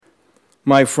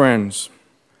My friends,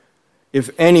 if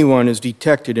anyone is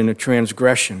detected in a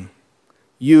transgression,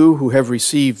 you who have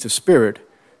received the Spirit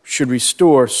should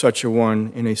restore such a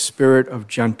one in a spirit of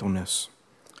gentleness.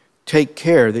 Take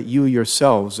care that you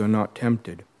yourselves are not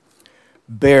tempted.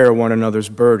 Bear one another's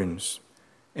burdens,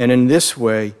 and in this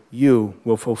way you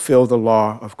will fulfill the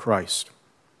law of Christ.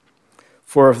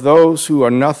 For if those who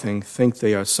are nothing think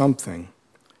they are something,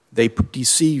 they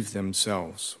deceive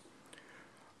themselves.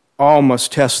 All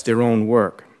must test their own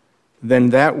work. Then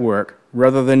that work,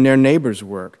 rather than their neighbor's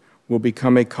work, will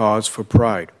become a cause for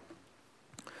pride.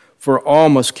 For all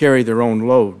must carry their own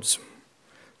loads.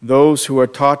 Those who are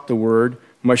taught the word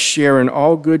must share in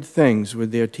all good things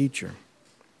with their teacher.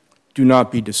 Do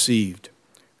not be deceived.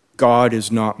 God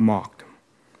is not mocked.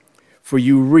 For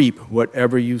you reap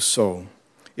whatever you sow.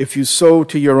 If you sow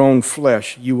to your own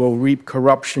flesh, you will reap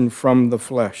corruption from the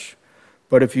flesh.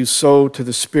 But if you sow to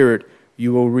the Spirit,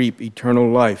 you will reap eternal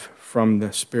life from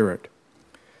the Spirit.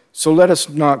 So let us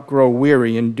not grow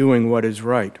weary in doing what is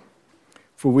right,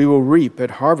 for we will reap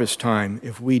at harvest time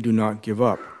if we do not give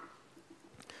up.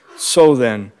 So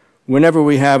then, whenever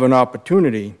we have an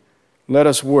opportunity, let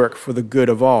us work for the good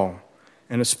of all,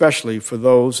 and especially for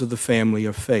those of the family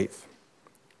of faith.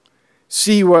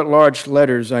 See what large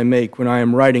letters I make when I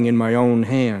am writing in my own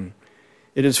hand.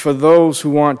 It is for those who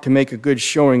want to make a good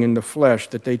showing in the flesh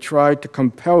that they try to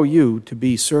compel you to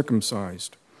be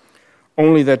circumcised,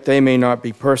 only that they may not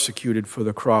be persecuted for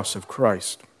the cross of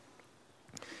Christ.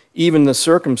 Even the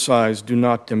circumcised do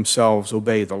not themselves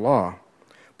obey the law,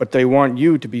 but they want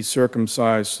you to be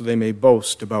circumcised so they may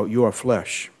boast about your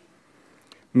flesh.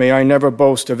 May I never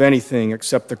boast of anything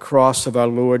except the cross of our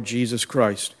Lord Jesus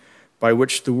Christ, by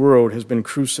which the world has been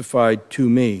crucified to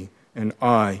me, and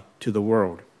I to the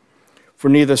world. For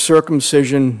neither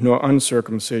circumcision nor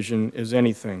uncircumcision is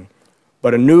anything,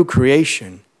 but a new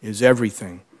creation is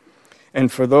everything.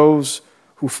 And for those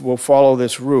who will follow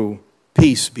this rule,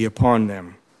 peace be upon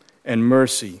them, and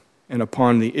mercy, and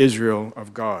upon the Israel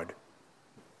of God.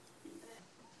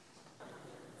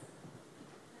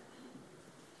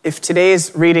 If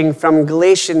today's reading from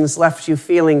Galatians left you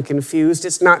feeling confused,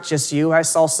 it's not just you. I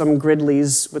saw some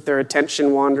Gridleys with their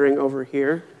attention wandering over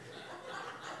here.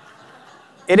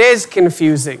 It is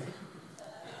confusing.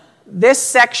 This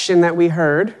section that we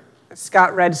heard, that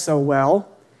Scott read so well,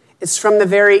 is from the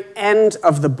very end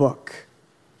of the book.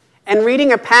 And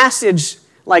reading a passage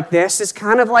like this is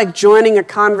kind of like joining a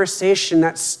conversation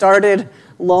that started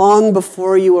long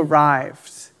before you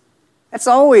arrived. That's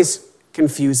always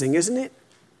confusing, isn't it?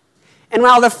 And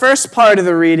while the first part of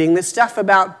the reading, the stuff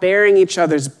about bearing each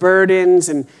other's burdens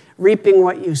and reaping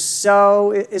what you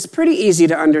sow, is pretty easy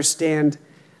to understand,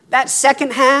 that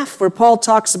second half where Paul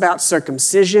talks about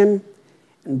circumcision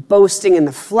and boasting in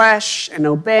the flesh and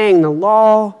obeying the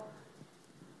law,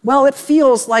 well, it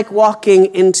feels like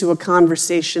walking into a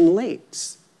conversation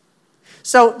late.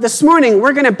 So this morning,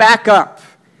 we're going to back up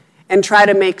and try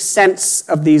to make sense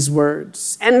of these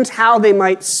words and how they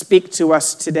might speak to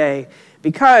us today.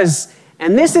 Because,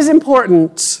 and this is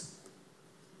important,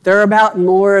 they're about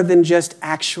more than just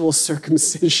actual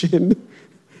circumcision.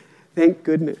 Thank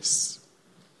goodness.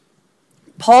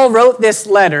 Paul wrote this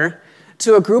letter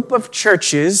to a group of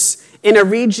churches in a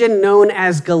region known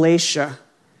as Galatia,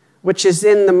 which is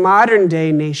in the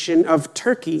modern-day nation of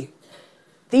Turkey.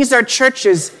 These are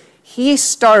churches he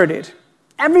started.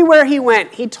 Everywhere he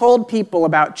went, he told people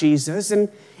about Jesus, and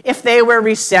if they were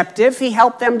receptive, he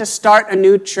helped them to start a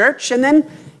new church, and then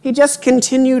he just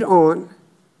continued on.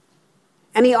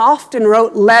 And he often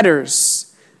wrote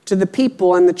letters to the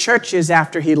people in the churches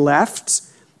after he left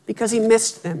because he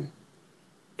missed them,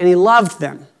 and he loved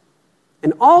them,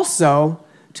 and also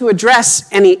to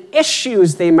address any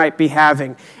issues they might be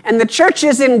having. And the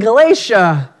churches in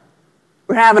Galatia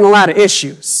were having a lot of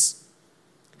issues.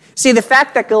 See, the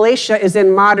fact that Galatia is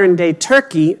in modern-day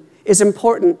Turkey is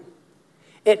important.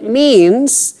 It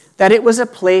means that it was a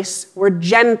place where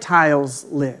Gentiles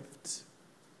lived,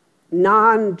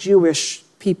 non-Jewish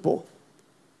people.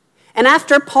 And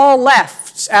after Paul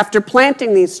left, after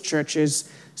planting these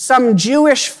churches, some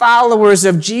Jewish followers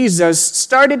of Jesus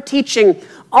started teaching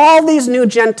all these new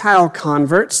Gentile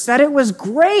converts that it was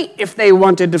great if they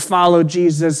wanted to follow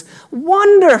Jesus.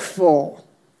 Wonderful.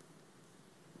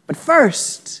 But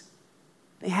first,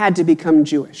 they had to become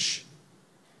Jewish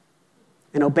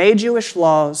and obey Jewish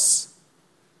laws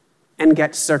and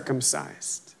get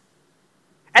circumcised.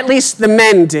 At least the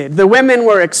men did. The women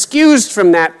were excused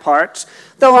from that part,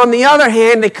 though on the other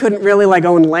hand, they couldn't really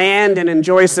own land and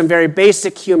enjoy some very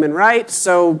basic human rights.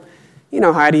 So,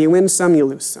 how do you win some, you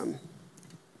lose some.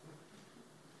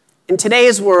 In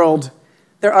today's world,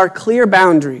 there are clear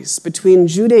boundaries between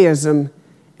Judaism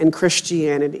and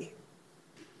Christianity.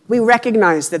 We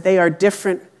recognize that they are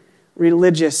different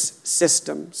religious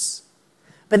systems.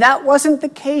 But that wasn't the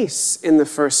case in the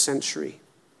first century.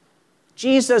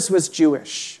 Jesus was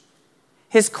Jewish.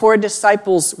 His core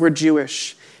disciples were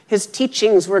Jewish. His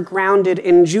teachings were grounded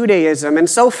in Judaism. And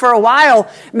so for a while,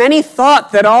 many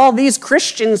thought that all these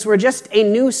Christians were just a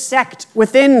new sect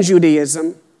within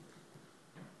Judaism.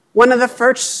 One of the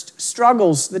first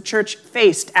struggles the church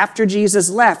faced after Jesus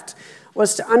left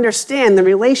was to understand the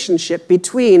relationship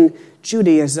between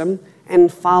Judaism and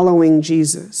following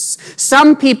Jesus.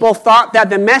 Some people thought that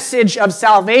the message of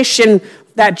salvation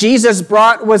that Jesus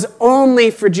brought was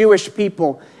only for Jewish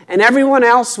people, and everyone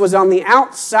else was on the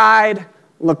outside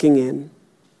looking in.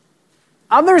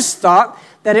 Others thought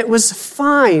that it was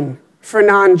fine for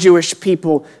non-Jewish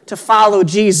people to follow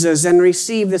Jesus and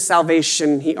receive the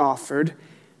salvation he offered.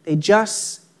 They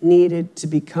just needed to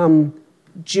become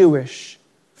Jewish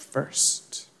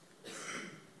first.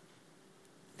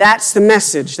 That's the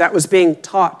message that was being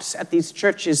taught at these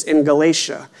churches in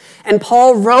Galatia. And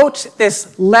Paul wrote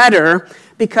this letter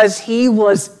because he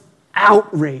was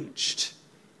outraged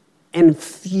and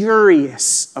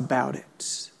furious about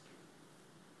it.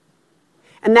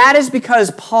 And that is because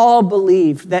Paul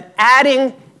believed that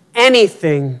adding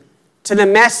anything to the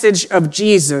message of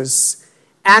Jesus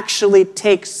actually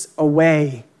takes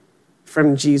away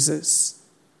from Jesus.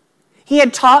 He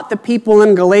had taught the people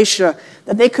in Galatia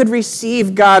that they could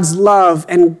receive God's love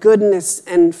and goodness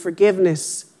and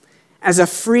forgiveness as a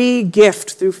free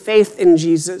gift through faith in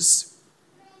Jesus.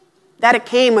 That it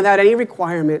came without any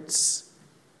requirements,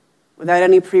 without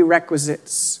any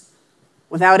prerequisites,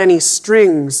 without any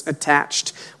strings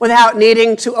attached, without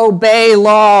needing to obey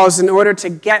laws in order to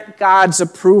get God's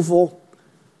approval,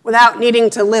 without needing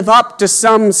to live up to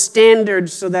some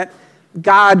standards so that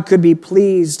God could be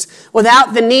pleased,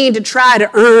 without the need to try to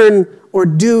earn or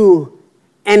do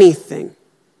anything.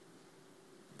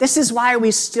 This is why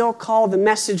we still call the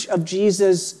message of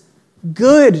Jesus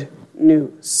good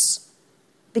news.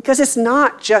 Because it's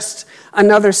not just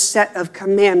another set of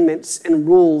commandments and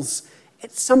rules.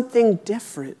 It's something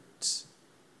different.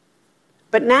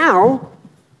 But now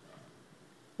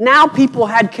people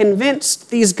had convinced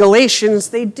these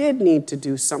Galatians they did need to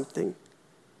do something.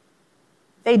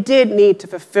 They did need to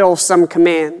fulfill some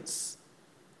commands,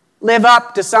 live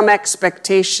up to some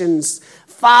expectations,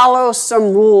 follow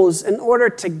some rules in order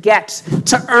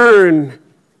to earn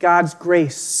God's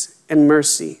grace and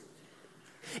mercy.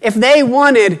 If they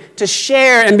wanted to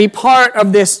share and be part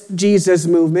of this Jesus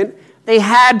movement, they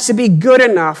had to be good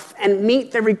enough and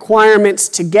meet the requirements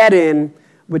to get in,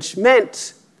 which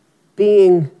meant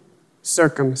being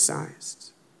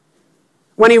circumcised.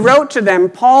 When he wrote to them,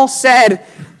 Paul said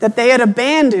that they had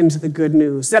abandoned the good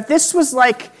news, that this was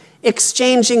like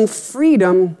exchanging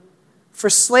freedom for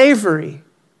slavery.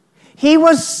 He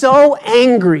was so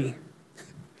angry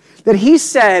that he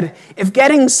said, if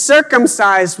getting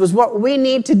circumcised was what we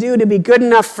need to do to be good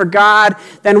enough for God,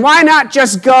 then why not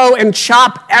just go and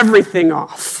chop everything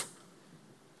off?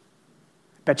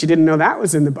 Bet you didn't know that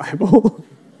was in the Bible.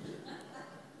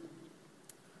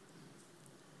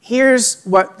 Here's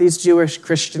what these Jewish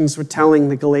Christians were telling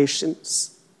the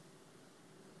Galatians.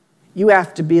 You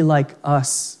have to be like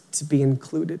us to be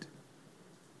included.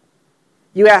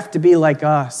 You have to be like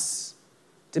us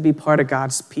to be part of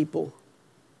God's people,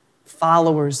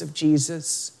 followers of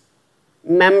Jesus,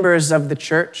 members of the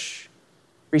church,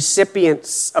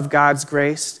 recipients of God's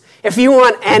grace. If you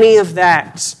want any of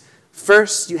that,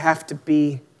 first you have to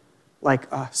be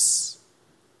like us.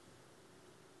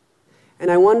 And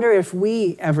I wonder if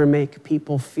we ever make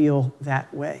people feel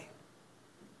that way.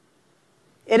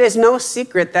 It is no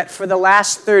secret that for the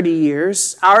last 30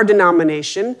 years, our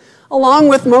denomination, along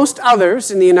with most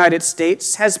others in the United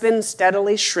States, has been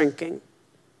steadily shrinking.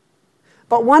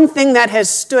 But one thing that has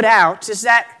stood out is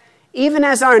that even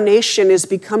as our nation is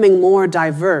becoming more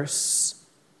diverse,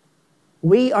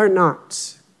 we are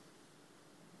not.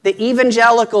 The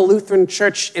Evangelical Lutheran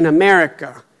Church in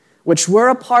America, which we're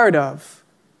a part of,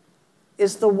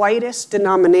 is the whitest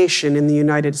denomination in the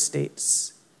United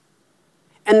States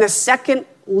and the second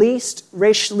least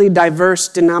racially diverse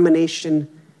denomination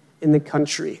in the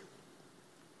country.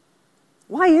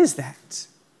 Why is that?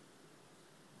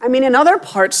 I mean, in other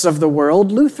parts of the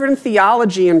world, Lutheran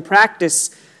theology and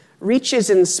practice reaches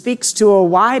and speaks to a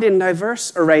wide and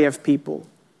diverse array of people.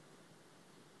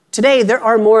 Today, there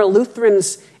are more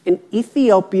Lutherans in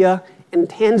Ethiopia and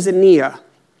Tanzania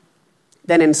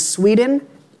than in Sweden,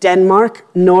 Denmark,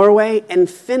 Norway, and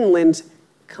Finland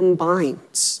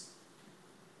combined.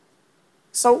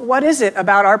 So what is it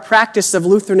about our practice of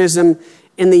Lutheranism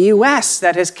in the U.S.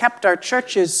 that has kept our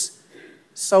churches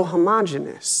so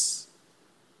homogenous?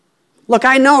 Look,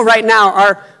 I know right now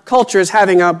our culture is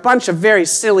having a bunch of very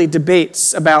silly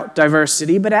debates about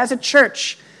diversity, but as a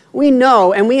church, we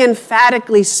know and we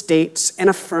emphatically state and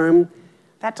affirm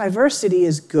that diversity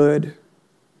is good.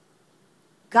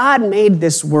 God made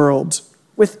this world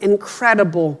with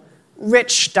incredible,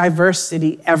 rich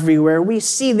diversity everywhere. We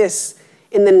see this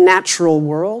in the natural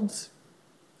world.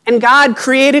 And God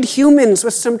created humans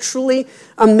with some truly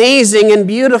amazing and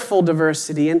beautiful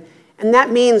diversity. And that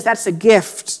means that's a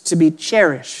gift to be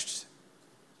cherished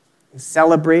and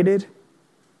celebrated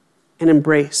and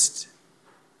embraced.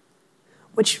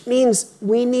 Which means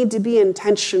we need to be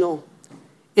intentional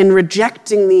in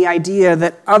rejecting the idea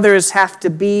that others have to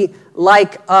be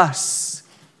like us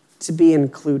to be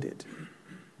included.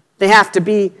 They have to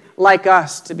be like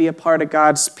us to be a part of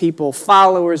God's people,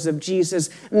 followers of Jesus,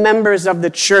 members of the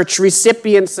church,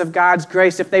 recipients of God's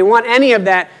grace. If they want any of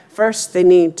that, first they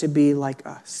need to be like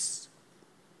us.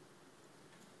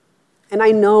 And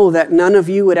I know that none of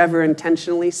you would ever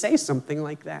intentionally say something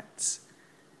like that.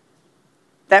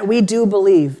 That we do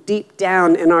believe deep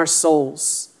down in our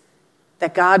souls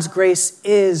that God's grace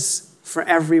is for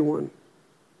everyone.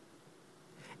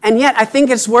 And yet, I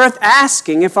think it's worth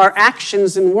asking if our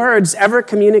actions and words ever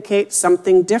communicate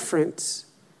something different,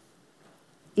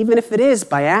 even if it is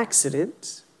by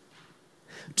accident.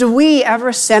 Do we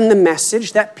ever send the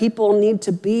message that people need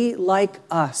to be like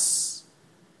us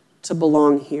to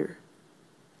belong here?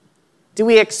 Do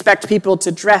we expect people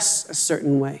to dress a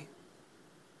certain way,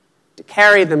 to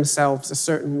carry themselves a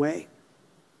certain way,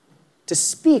 to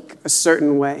speak a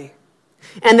certain way,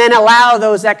 and then allow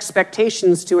those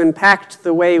expectations to impact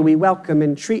the way we welcome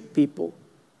and treat people?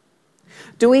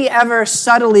 Do we ever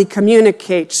subtly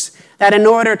communicate that in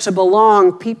order to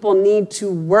belong, people need to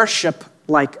worship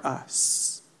like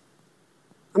us?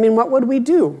 I mean, what would we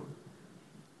do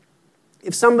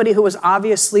if somebody who was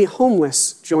obviously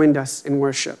homeless joined us in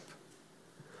worship?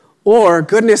 Or,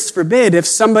 goodness forbid, if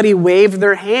somebody waved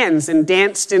their hands and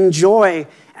danced in joy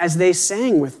as they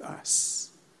sang with us?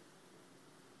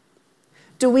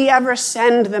 Do we ever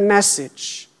send the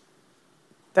message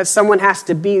that someone has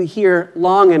to be here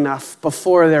long enough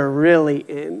before they're really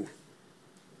in?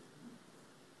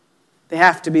 They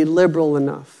have to be liberal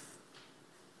enough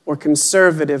or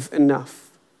conservative enough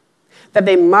that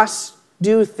they must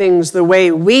do things the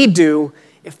way we do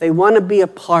if they want to be a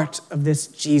part of this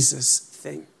Jesus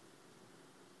thing.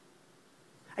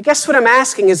 I guess what I'm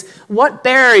asking is, what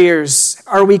barriers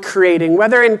are we creating,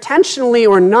 whether intentionally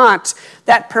or not,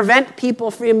 that prevent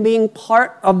people from being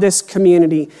part of this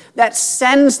community, that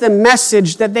sends the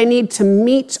message that they need to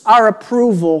meet our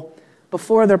approval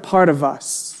before they're part of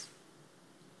us?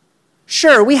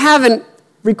 Sure, we haven't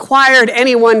required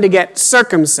anyone to get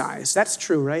circumcised. That's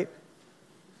true, right?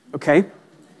 Okay.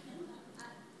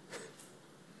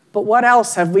 But what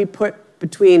else have we put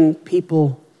between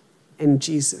people and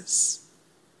Jesus?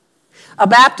 A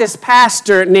Baptist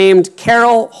pastor named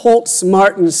Carol Holtz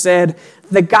Martin said,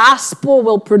 "The gospel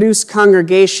will produce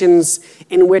congregations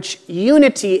in which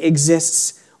unity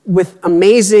exists with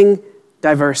amazing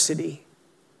diversity."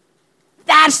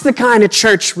 That's the kind of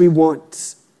church we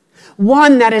want.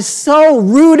 One that is so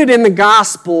rooted in the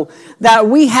gospel that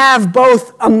we have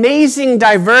both amazing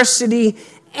diversity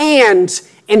and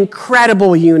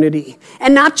incredible unity.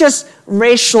 And not just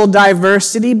racial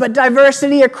diversity, but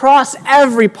diversity across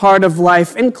every part of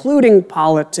life, including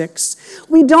politics.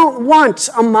 We don't want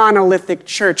a monolithic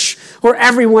church where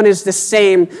everyone is the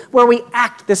same, where we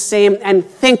act the same and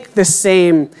think the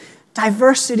same.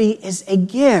 Diversity is a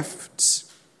gift.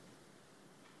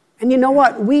 And you know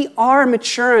what? We are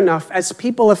mature enough as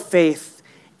people of faith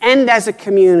and as a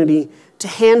community to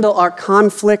handle our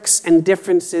conflicts and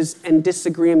differences and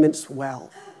disagreements well,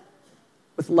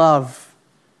 with love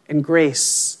and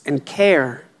grace and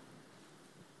care.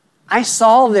 I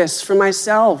saw this for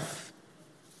myself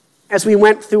as we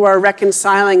went through our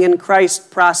Reconciling in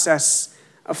Christ process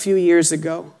a few years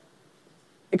ago,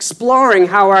 exploring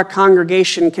how our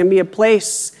congregation can be a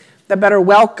place that better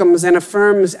welcomes and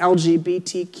affirms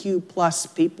LGBTQ plus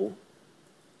people.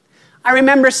 I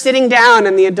remember sitting down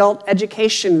in the adult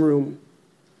education room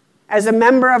as a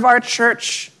member of our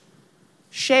church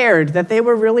shared that they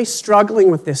were really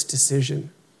struggling with this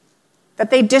decision, that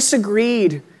they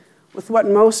disagreed with what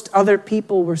most other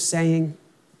people were saying.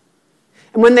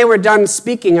 And when they were done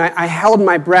speaking, I held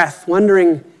my breath,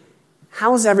 wondering,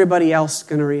 how's everybody else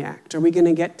going to react? Are we going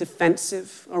to get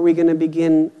defensive? Are we going to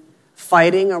begin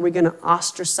fighting? Are we going to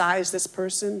ostracize this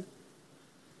person?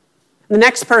 The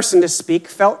next person to speak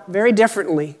felt very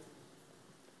differently.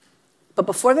 But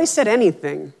before they said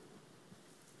anything,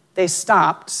 they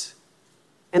stopped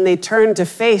and they turned to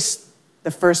face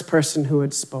the first person who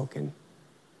had spoken.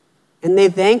 And they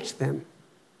thanked them.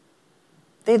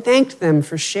 They thanked them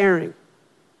for sharing.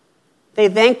 They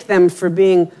thanked them for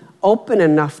being open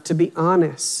enough to be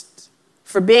honest,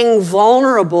 for being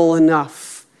vulnerable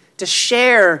enough to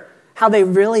share how they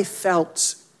really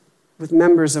felt with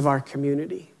members of our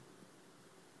community.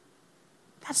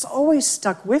 That's always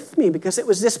stuck with me because it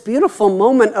was this beautiful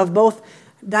moment of both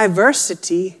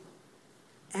diversity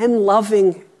and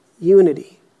loving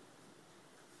unity.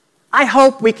 I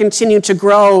hope we continue to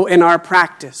grow in our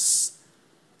practice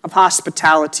of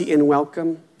hospitality and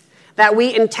welcome, that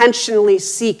we intentionally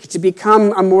seek to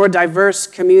become a more diverse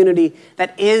community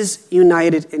that is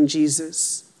united in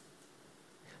Jesus.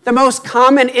 The most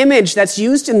common image that's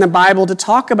used in the Bible to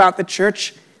talk about the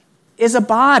church is a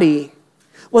body,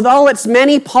 with all its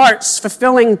many parts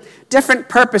fulfilling different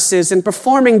purposes and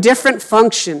performing different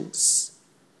functions.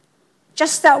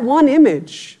 Just that one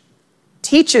image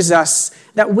teaches us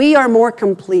that we are more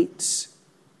complete,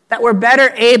 that we're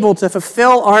better able to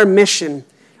fulfill our mission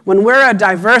when we're a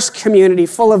diverse community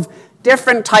full of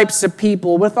different types of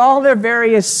people with all their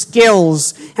various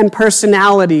skills and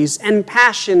personalities and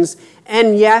passions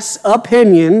and, yes,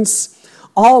 opinions,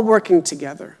 all working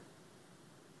together,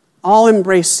 all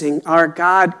embracing our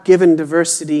God-given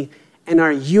diversity and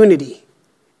our unity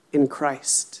in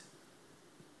Christ.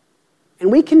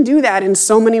 And we can do that in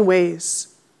so many ways.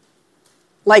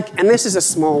 And this is a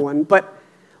small one, but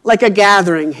like a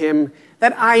gathering hymn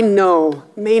that I know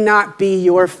may not be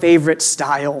your favorite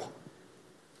style,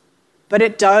 but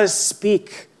it does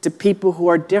speak to people who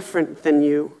are different than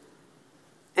you.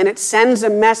 And it sends a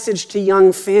message to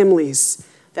young families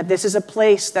that this is a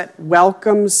place that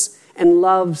welcomes and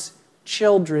loves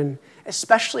children,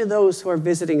 especially those who are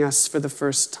visiting us for the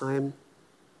first time.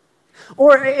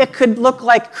 Or it could look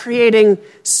like creating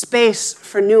space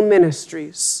for new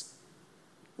ministries,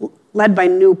 led by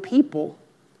new people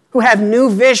who have new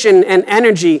vision and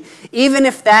energy, even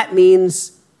if that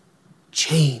means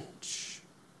change,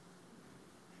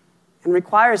 and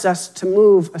requires us to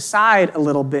move aside a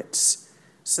little bit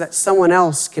so that someone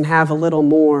else can have a little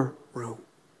more room.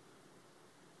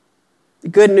 The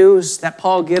good news that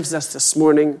Paul gives us this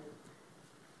morning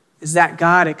is that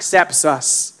God accepts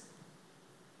us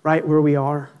right where we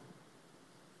are,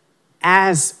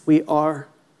 as we are.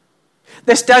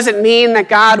 This doesn't mean that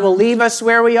God will leave us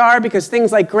where we are, because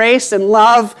things like grace and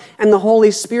love and the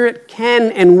Holy Spirit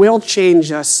can and will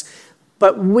change us.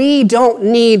 But we don't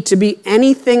need to be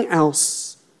anything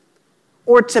else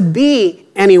or to be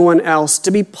anyone else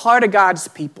to be part of God's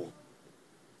people,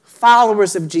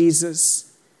 followers of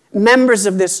Jesus, members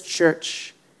of this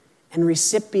church, and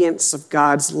recipients of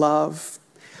God's love.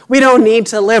 We don't need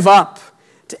to live up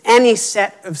to any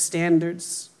set of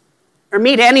standards or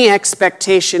meet any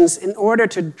expectations in order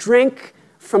to drink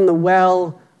from the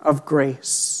well of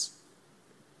grace.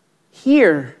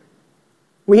 Here,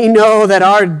 we know that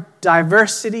our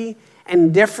diversity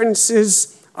and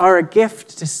differences are a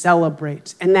gift to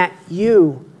celebrate, and that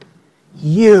you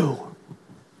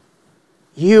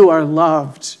are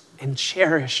loved and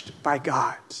cherished by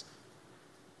God.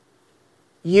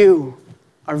 You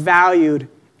are valued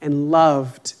and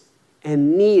loved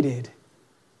and needed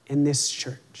in this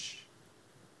church.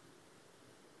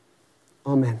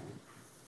 Amen.